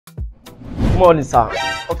morning, sir.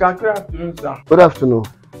 Okay, good afternoon, sir. Good afternoon.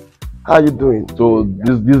 How are you doing? So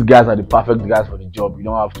these guys are the perfect guys for the job. You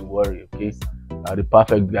don't have to worry, okay? Are the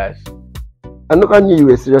perfect guys. I never knew you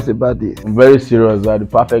were serious about this. I'm very serious. They are the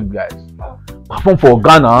perfect guys. Perform for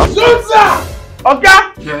Ghana. So, sir! Okay?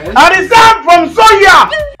 Yes. I resign from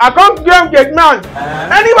Soya! I can't get man.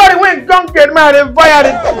 Anybody when can't get man, they fire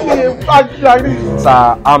it like this.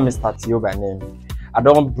 Sir, I'm Mr. Tio by name. I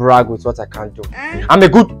don't brag with what I can do. I'm a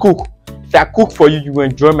good cook. If I cook for you, you will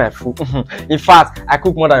enjoy my food. In fact, I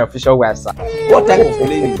cook more than your official wife, sir. What type of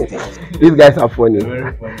plane is this? These guys are funny.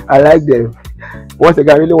 I like them. Once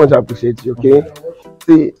again, I really want to appreciate you, okay?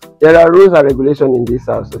 See, there are rules and regulations in this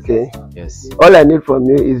house, okay? Yes. All I need from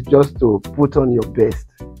you is just to put on your best.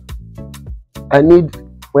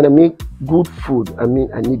 When I make good food, I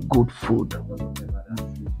need good food.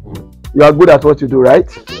 You are good at what you do, right?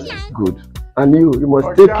 Good. And you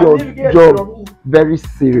must take your job very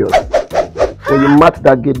serious. So you mark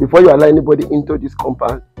that gate. Before you allow anybody into this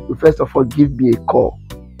compound, you first of all give me a call.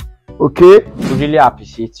 Okay? We really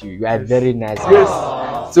appreciate you. You are very nice.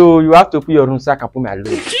 Yes. So you have to put your room so I can put my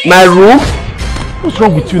room. My room? What's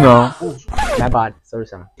wrong with you now? My bad. Sorry,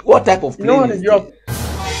 sir. What type of plane is this?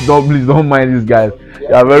 Please don't mind these guys.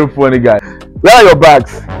 They are very funny guys. Where are your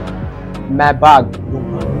bags? My bag.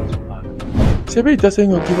 Sebi just saying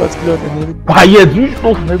you give us blood and everything. Quiet, you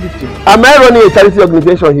know from everything. Am I running a charity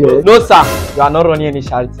organization here? No, sir. You are not running any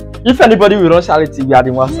charity. If anybody will run charity, we are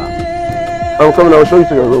the ones, sir. I'm coming, I'll show you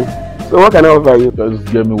to your room. So what can I offer you?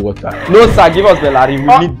 Just give me water. No, sir. Give us Bellary.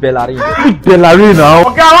 We need Bellary. Need Bellary now.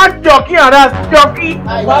 Okay, I want jockey and that's jockey.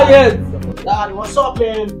 Quiet. Dad, what's up,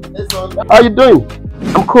 man? How you doing?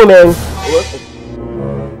 I'm cool, man.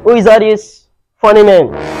 Who is all this funny man?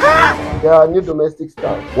 They are new domestic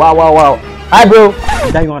staff. Wow. Hi, bro.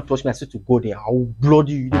 Then you want to touch me? I said to go there. I will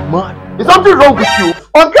bloody you. You're mad. Is something wrong with you?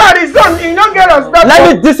 Okay, this son, you don't get us that.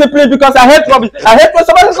 Let me discipline because I hate rubbish. I hate when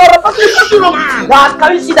somebody says Dad,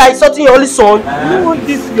 can you see that he's sorting your only son? You want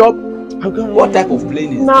this job? What type of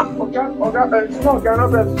plane is Nah, okay, it's not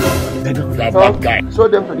gonna be. Show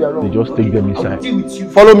them to their room. They just take them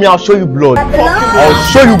inside. follow me. I'll show you blood. I'll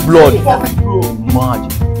show you blood.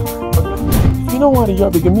 Mad. You don't want the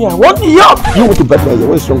job because me, I want the job. You want to bet my ear.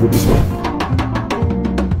 What's wrong with this one?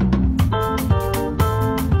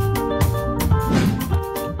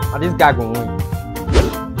 And this guy gonna win.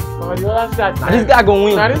 On the other side, And this guy gonna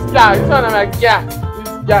win. now this guy, this one I'm like, yeah.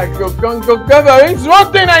 This guy go. It's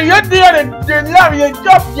one thing and you're there, they love your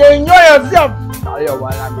job, you enjoy yourself. Carry your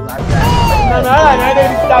wallet and like Man, I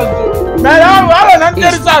don't this house. Man, I don't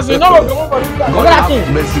this house. You know what come over this house. look at that thing.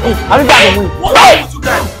 And this guy gonna win.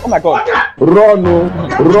 Oh my God. Run.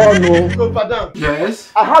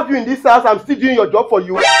 Yes. I have you in this house. I'm still doing your job for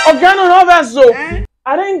you. Okay, no, that's so.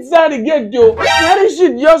 I didn't inside the gate, though. Now this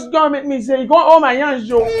shit just gonna make me say, you can't hold my hands,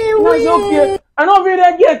 Joe. No, it's okay. I know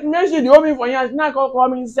if they get me, shit, you hold me for hands. Now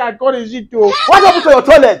come inside, call the shit, too. What happened to your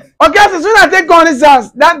toilet? Okay, so soon as I take on this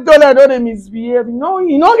house, that toilet don't misbehave.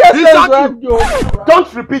 You know, get sense, right, Joe.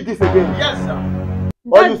 Don't repeat this again. Yes, sir.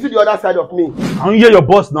 Or you see the other side of me. I don't hear your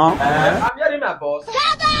boss now. I'm hearing my boss.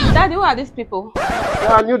 Daddy, who are these people? They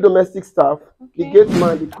are new domestic staff. The gate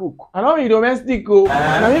man, the cook. I know you domestic, oh.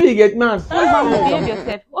 Now maybe you get man. Behave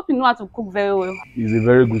yourself. Hope you know how to cook very well. He's a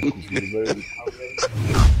very good cook. He's a very good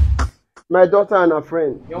cook. My daughter and her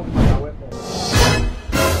friend.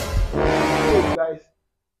 Hey guys,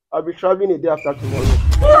 I'll be traveling a day after tomorrow.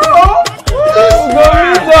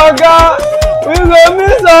 We go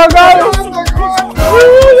miss Oga.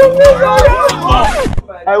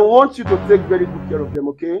 I want you to take very good care of them,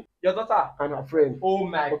 okay? Your daughter. And her friend. Oh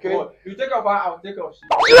my Okay. God. You take off her, I'll take off.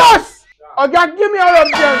 Yes! Okay, give me all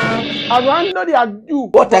of them. I want to know they are due.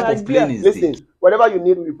 What type of plane is Listen, this? whatever you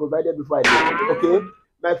need will be provided before I leave, okay?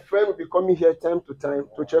 My friend will be coming here time to time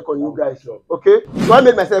to check on you guys, okay? So I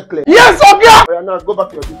made myself clear. Yes, okay! Oh, yeah, now go back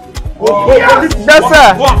to your duty. Yes,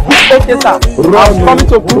 sir. Okay, sir. I'm coming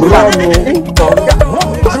to cook,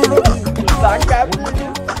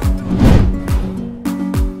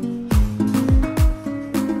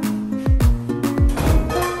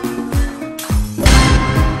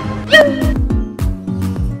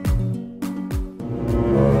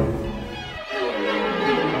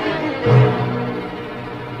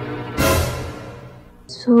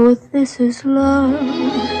 So this is love.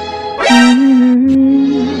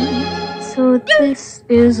 So this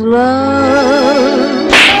is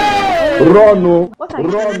love. Run, What are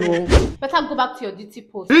you doing? Better go back to your duty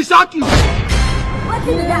post. Exactly. What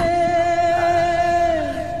is that?